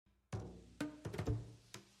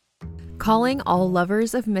Calling all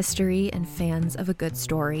lovers of mystery and fans of a good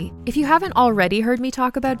story. If you haven't already heard me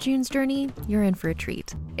talk about June's Journey, you're in for a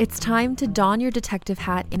treat. It's time to don your detective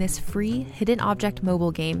hat in this free hidden object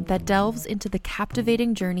mobile game that delves into the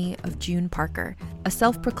captivating journey of June Parker, a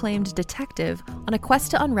self-proclaimed detective on a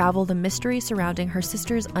quest to unravel the mystery surrounding her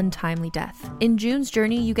sister's untimely death. In June's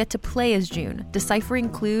Journey, you get to play as June, deciphering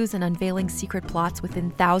clues and unveiling secret plots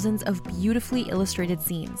within thousands of beautifully illustrated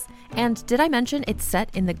scenes. And did I mention it's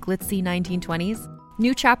set in the glitzy 1920s?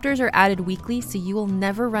 New chapters are added weekly, so you will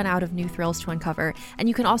never run out of new thrills to uncover, and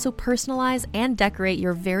you can also personalize and decorate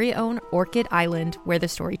your very own Orchid Island where the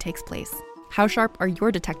story takes place. How sharp are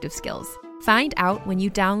your detective skills? Find out when you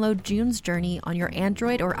download June's Journey on your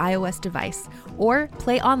Android or iOS device, or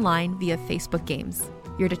play online via Facebook Games.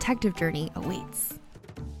 Your detective journey awaits.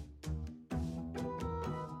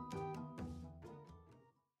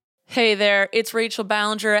 Hey there, it's Rachel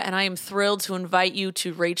Ballinger, and I am thrilled to invite you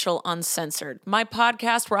to Rachel Uncensored, my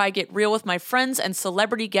podcast where I get real with my friends and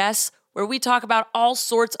celebrity guests, where we talk about all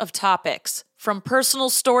sorts of topics. From personal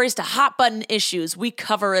stories to hot-button issues, we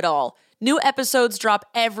cover it all. New episodes drop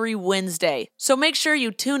every Wednesday, so make sure you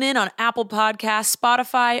tune in on Apple Podcasts,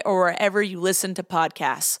 Spotify, or wherever you listen to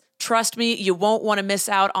podcasts. Trust me, you won't want to miss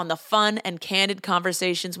out on the fun and candid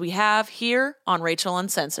conversations we have here on Rachel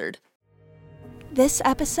Uncensored. This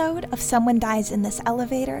episode of Someone Dies in This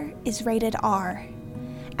Elevator is rated R.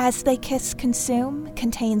 As They Kiss Consume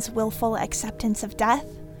contains willful acceptance of death,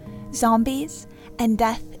 zombies, and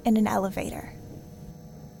death in an elevator.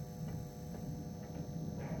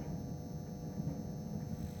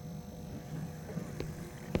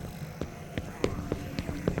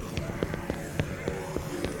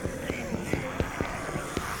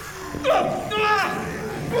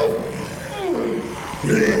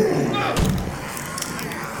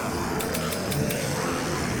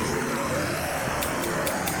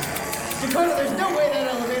 Dakota, there's no way that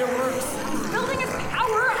elevator works. This building has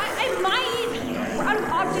power. I might. We're out of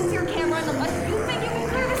options here, Cameron, unless you think you can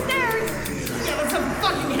clear the stairs. Yeah, that's not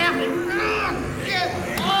fucking happening. Get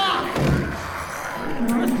off!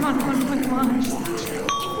 Come on. Just give me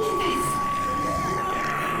this.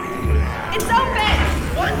 It's open!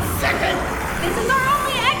 1 second! This is our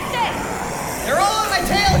only exit! They're all on my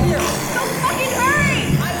tail here! So fucking hurry!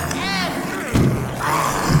 I can!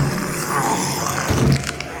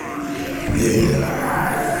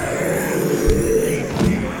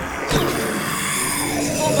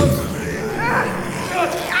 Almost.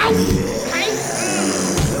 Ow!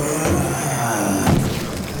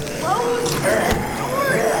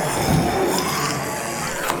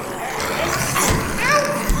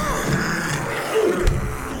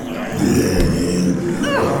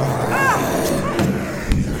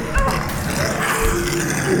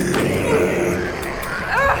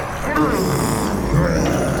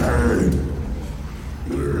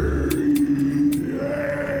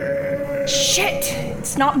 Shit!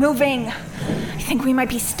 It's not moving. I think we might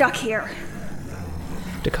be stuck here.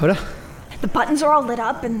 Dakota? The buttons are all lit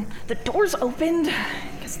up and the door's opened.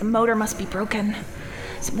 Guess the motor must be broken.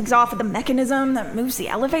 Something's off with the mechanism that moves the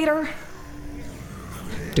elevator.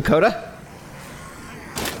 Dakota?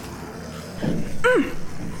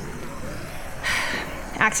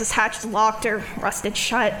 Access hatch is locked or rusted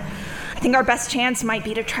shut. I think our best chance might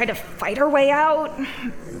be to try to fight our way out.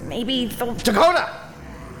 Maybe they'll... Dakota!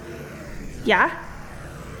 Yeah?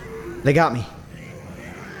 They got me.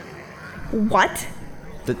 What?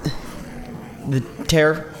 The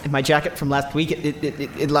tear in my jacket from last week,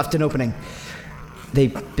 it left an opening. They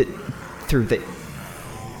bit through.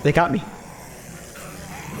 They got me.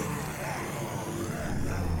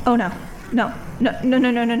 Oh no. No.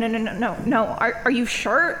 Are you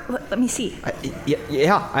sure? Let me see.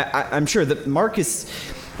 I'm sure. The mark is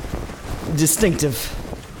distinctive.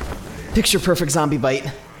 Picture perfect zombie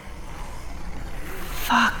bite.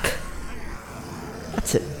 Fuck.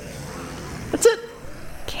 That's it. That's it.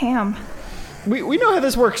 Cam. We know how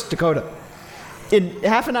this works, Dakota. In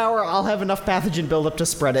half an hour, I'll have enough pathogen buildup to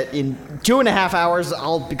spread it. In 2.5 hours,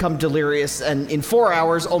 I'll become delirious. And in 4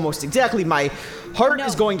 hours, almost exactly, my heart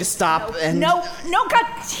is going to stop and... No, god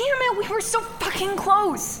damn it, we were so fucking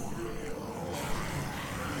close.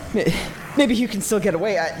 Maybe you can still get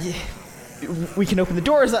away. We can open the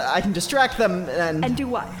doors, I can distract them, and... And do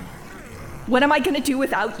what? What am I gonna do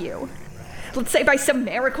without you? Let's say by some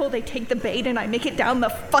miracle they take the bait and I make it down the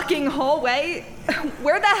fucking hallway.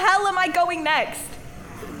 Where the hell am I going next?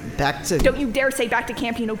 Back to... Don't you dare say back to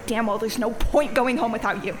camp. You know damn well there's no point going home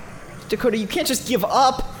without you. Dakota, you can't just give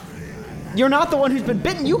up. You're not the one who's been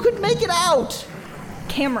bitten. You could make it out.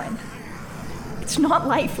 Cameron, it's not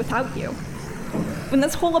life without you. When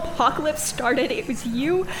this whole apocalypse started, it was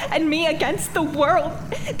you and me against the world.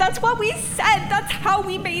 That's what we said. That's how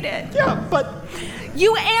we made it. Yeah, but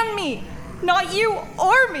You and me, not you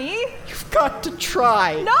or me. you've got to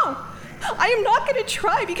try. No, I am not going to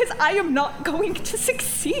try because I am not going to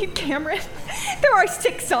succeed, Cameron. There are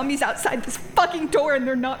 6 zombies outside this fucking door and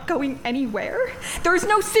they're not going anywhere. There is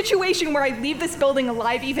no situation where I leave this building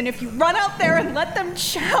alive even if you run out there and let them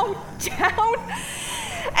chow down.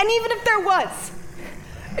 And even if there was,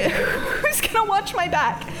 who's gonna watch my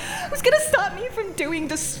back? Who's gonna stop me from doing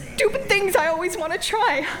the stupid things I always want to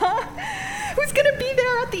try, huh? Who's gonna be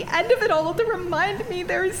there at the end of it all to remind me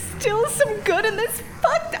there is still some good in this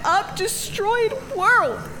fucked up, destroyed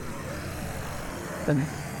world? Then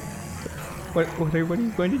what are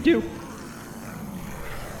you going to do?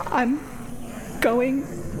 I'm going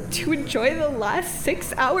to enjoy the last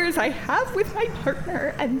 6 hours I have with my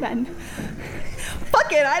partner and then,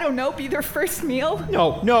 fuck it, I don't know, be their first meal.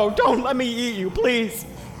 No, don't let me eat you, please.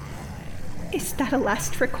 Is that a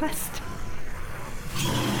last request?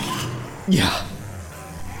 Yeah.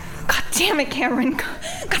 God damn it, Cameron.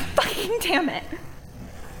 God fucking damn it.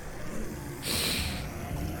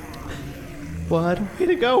 What a way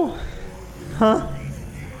to go. Huh?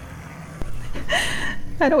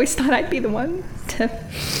 I'd always thought I'd be the one to,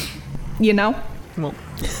 Well,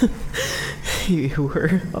 you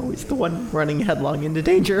were always the one running headlong into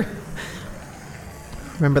danger.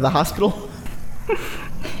 Remember the hospital?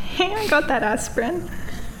 Hey, I got that aspirin.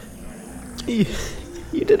 You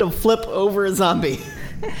did a flip over a zombie.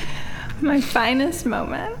 My finest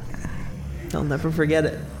moment. I'll never forget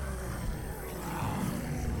it.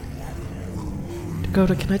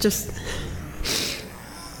 Dakota, can I just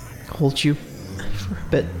hold you for a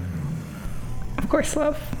bit? Of course,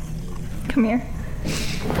 love. Come here.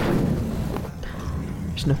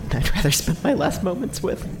 There's nothing I'd rather spend my last moments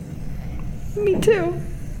with. Me too.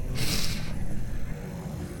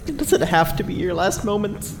 Does it have to be your last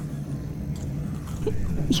moments?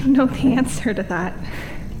 You know the answer to that.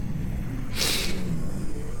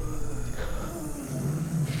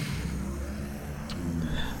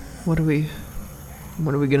 What are we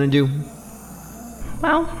gonna do?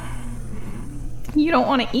 Well, you don't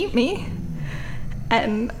want to eat me,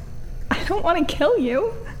 and I don't want to kill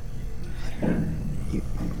you.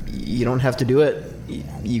 You don't have to do it.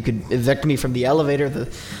 You could evict me from the elevator. The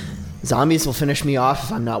zombies will finish me off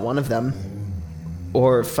if I'm not one of them.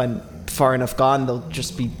 Or if I'm far enough gone, there'll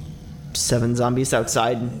just be 7 zombies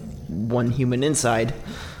outside and 1 human inside.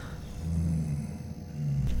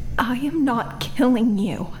 I am not killing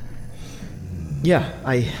you. Yeah,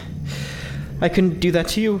 I couldn't do that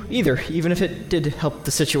to you either, even if it did help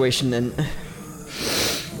the situation, and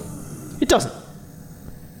it doesn't.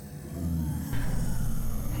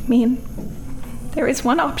 I mean, there is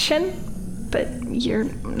one option, but you're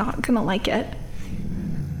not gonna like it.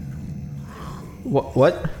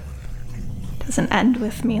 What? Doesn't end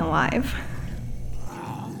with me alive.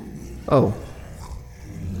 Oh.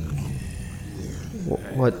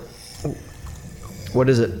 What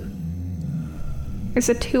is it? There's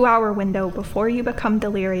a 2-hour window before you become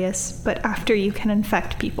delirious, but after you can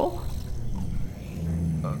infect people.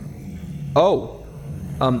 Oh.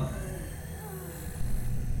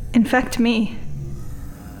 Infect me.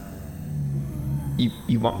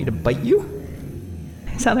 You want me to bite you?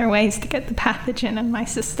 There's other ways to get the pathogen in my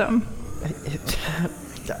system.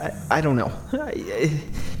 I don't know.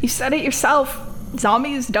 You said it yourself.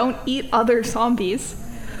 Zombies don't eat other zombies.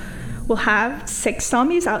 We'll have 6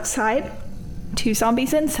 zombies outside, 2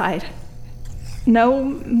 zombies inside. No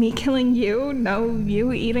me killing you, no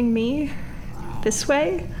you eating me. This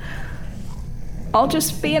way, I'll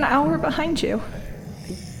just be an hour behind you.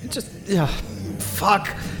 Fuck.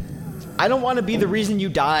 I don't want to be the reason you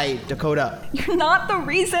die, Dakota. You're not the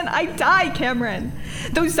reason I die, Cameron.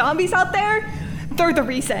 Those zombies out there, they're the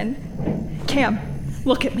reason. Cam,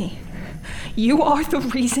 look at me. You are the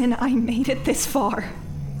reason I made it this far.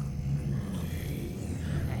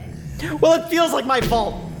 Well, it feels like my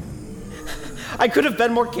fault. I could have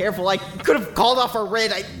been more careful. I could have called off a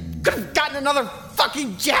raid. I could have gotten another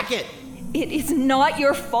fucking jacket. It is not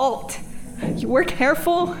your fault. You were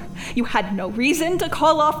careful. You had no reason to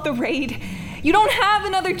call off the raid. You don't have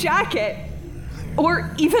another jacket.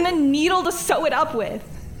 Or even a needle to sew it up with.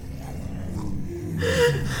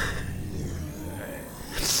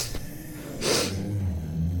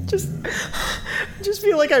 Just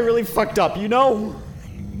feel like I really fucked up, you know?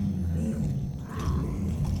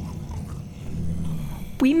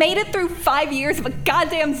 We made it through 5 years of a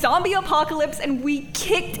goddamn zombie apocalypse and we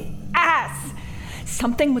kicked ass.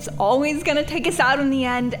 Something was always gonna take us out in the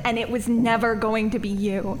end, and it was never going to be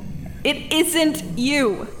you. It isn't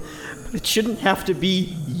you. It shouldn't have to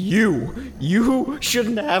be you. You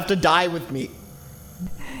shouldn't have to die with me.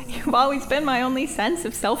 You've always been my only sense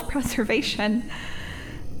of self-preservation.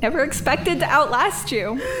 Never expected to outlast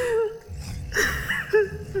you.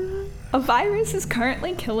 A virus is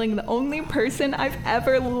currently killing the only person I've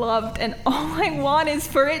ever loved, and all I want is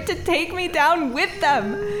for it to take me down with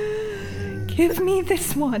them. Give me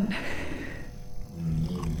this one.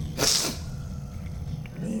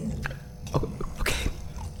 Okay.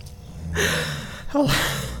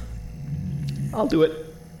 I'll do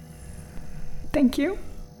it. Thank you.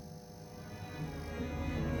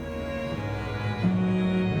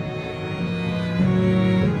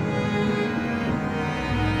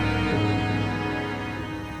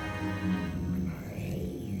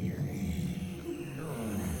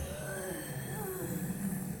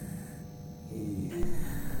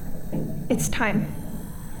 It's time.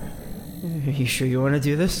 Are you sure you want to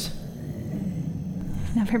do this?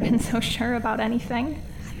 I've never been so sure about anything.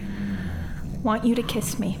 Want you to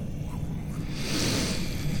kiss me.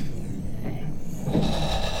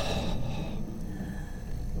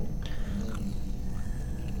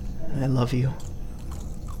 I love you.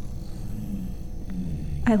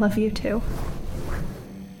 I love you too.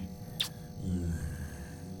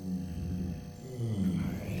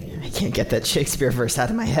 I can't get that Shakespeare verse out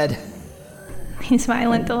of my head. These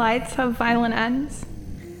violent delights have violent ends.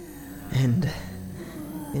 And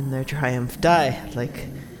in their triumph die like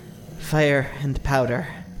fire and powder.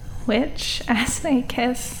 Which, as they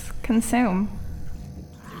kiss, consume.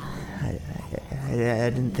 I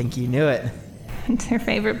didn't think you knew it. It's your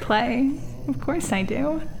favorite play. Of course I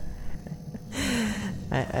do.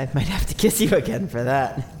 I might have to kiss you again for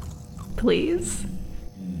that. Please.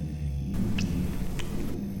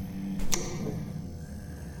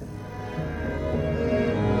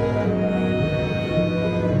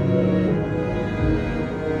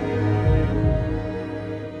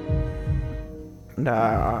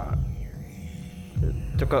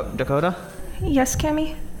 Dakota? Yes,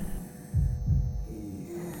 Cammy?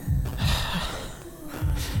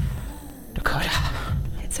 Dakota.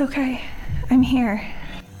 It's okay. I'm here.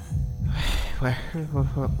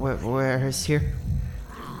 Where is here?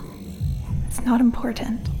 It's not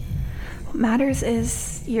important. What matters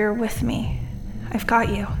is you're with me. I've got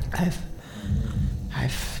you.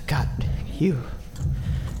 I've got you.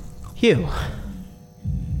 You.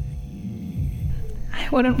 I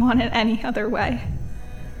wouldn't want it any other way.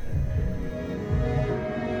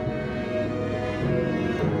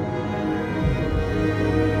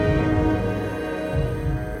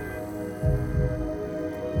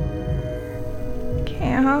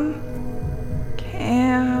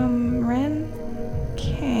 Cameron?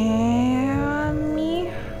 Cammy?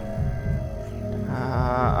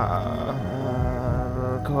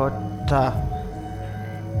 Dakota.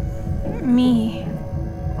 Me.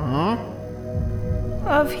 Huh?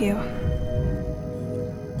 Love you.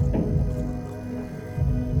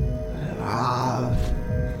 Love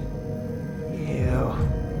you.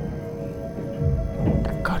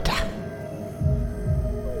 Dakota.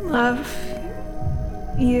 Love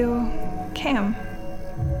you, Cam.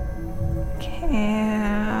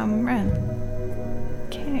 Cameron.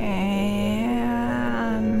 Cammy.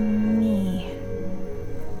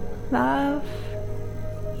 Love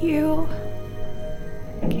you,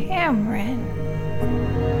 Cameron.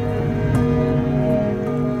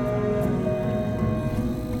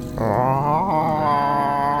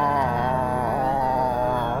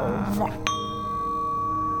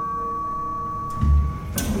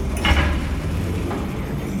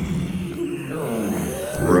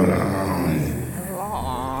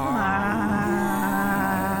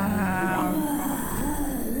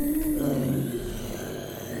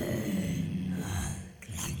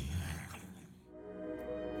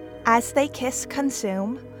 As They Kiss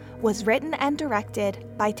Consume was written and directed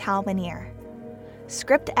by Tal Minear.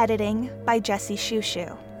 Script editing by Jesse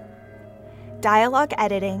Shushu. Dialogue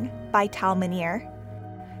editing by Tal Minear.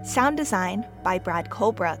 Sound design by Brad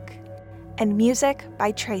Colebrook. And music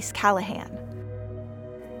by Trace Callahan.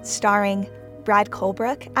 Starring Brad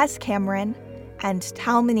Colebrook as Cameron and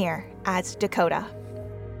Tal Minear as Dakota.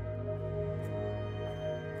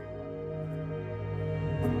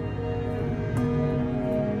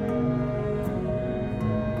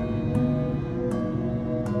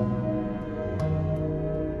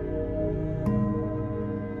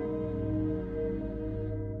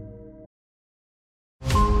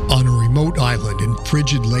 On a remote island in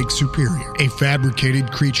frigid Lake Superior. A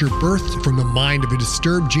fabricated creature birthed from the mind of a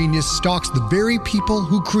disturbed genius stalks the very people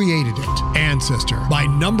who created it. Ancestor, by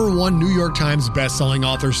 #1 New York Times bestselling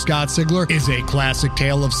author Scott Sigler, is a classic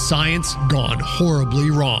tale of science gone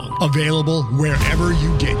horribly wrong. Available wherever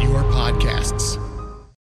you get your podcasts.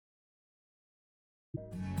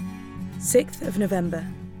 6th of November.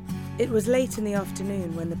 It was late in the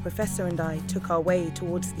afternoon when the professor and I took our way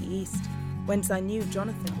towards the east, whence I knew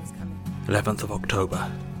Jonathan was coming. 11th of October,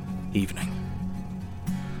 evening.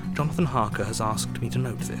 Jonathan Harker has asked me to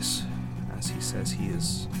note this, as he says he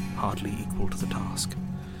is hardly equal to the task,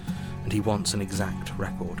 and he wants an exact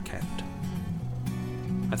record kept.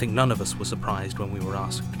 I think none of us were surprised when we were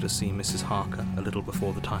asked to see Mrs. Harker a little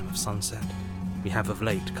before the time of sunset. We have of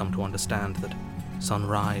late come to understand that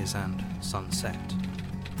sunrise and sunset.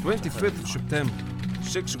 25th of September,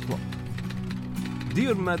 6 o'clock.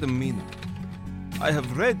 Dear Madam Mina, I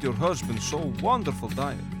have read your husband's so wonderful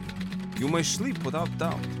diary. You may sleep without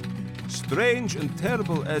doubt. Strange and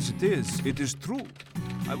terrible as it is true.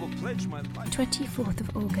 I will pledge my life. 24th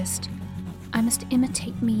of August. I must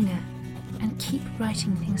imitate Mina and keep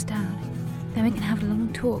writing things down. Then we can have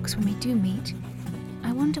long talks when we do meet.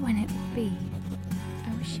 I wonder when it will be.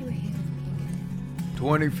 I wish you were here.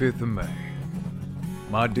 25th of May.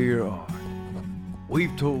 My dear Art,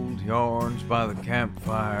 we've told yarns by the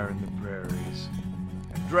campfire in the prairies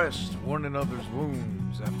and dressed one another's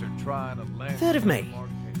wounds after trying to land. 3rd of May.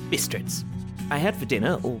 Bistritz. I had for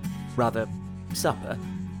dinner, or rather, supper,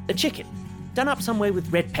 a chicken, done up some way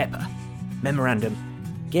with red pepper. Memorandum,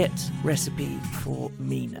 get recipe for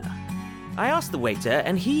Mina. I asked the waiter,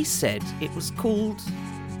 and he said it was called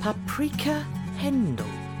Paprika Hendel.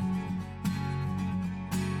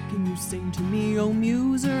 Can you sing to me, O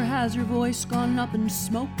muse, or has your voice gone up in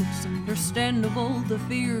smoke? It's understandable, the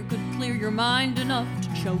fear could clear your mind enough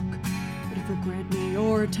to choke. But if you'll grant me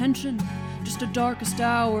your attention, just a darkest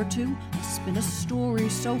hour or two, I'll spin a story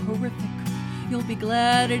so horrific, you'll be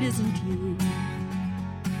glad it isn't you.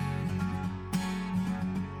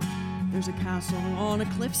 There's a castle on a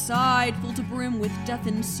cliffside, full to brim with death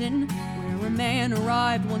and sin, where a man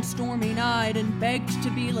arrived one stormy night and begged to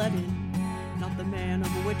be let in. Not the man of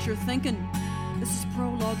which you're thinking, this is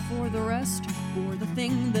prologue for the rest, for the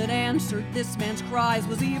thing that answered this man's cries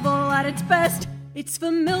was evil at its best. It's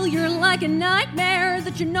familiar like a nightmare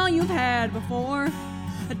that you know you've had before,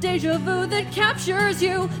 a deja vu that captures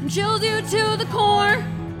you and chills you to the core,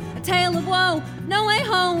 a tale of woe, no way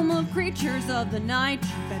home, of creatures of the night.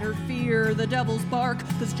 You better fear the devil's bark,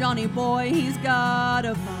 'cause Johnny boy, he's got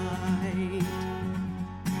a bite.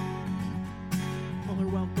 All are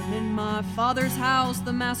welcome in my father's house,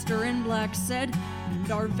 the master in black said,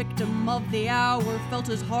 and our victim of the hour felt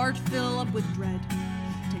his heart fill up with dread.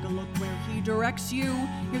 Take a look where he directs you,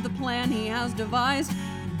 hear the plan he has devised,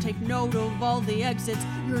 and take note of all the exits,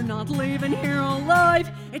 you're not leaving here alive.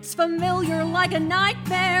 It's familiar like a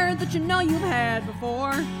nightmare that you know you've had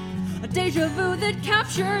before, a deja vu that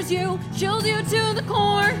captures you, chills you to the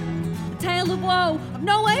core, a tale of woe, of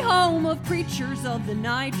no way home, of creatures of the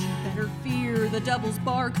night. You better fear the devil's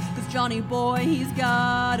bark, 'cause Johnny boy, he's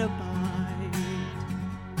got a bite.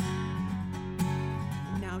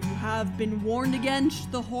 Have been warned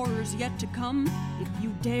against the horrors yet to come. If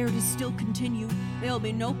you dare to still continue, there'll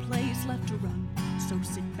be no place left to run. So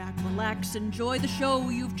sit back, relax, enjoy the show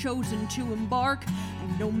you've chosen to embark.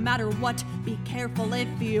 And no matter what, be careful if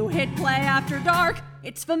you hit play after dark.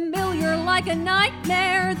 It's familiar like a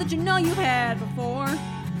nightmare that you know you've had before,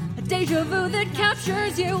 a deja vu that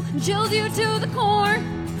captures you and chills you to the core,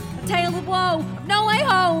 a tale of woe, of no way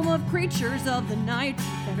home, of creatures of the night.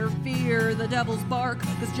 You better fear the devil's bark,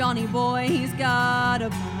 'cause Johnny boy, he's got a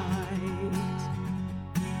bite.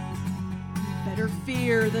 You better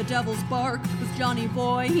fear the devil's bark, 'cause Johnny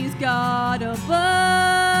boy, he's got a bite.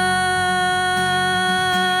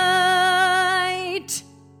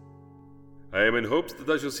 I am in hopes that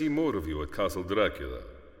I shall see more of you at Castle Dracula.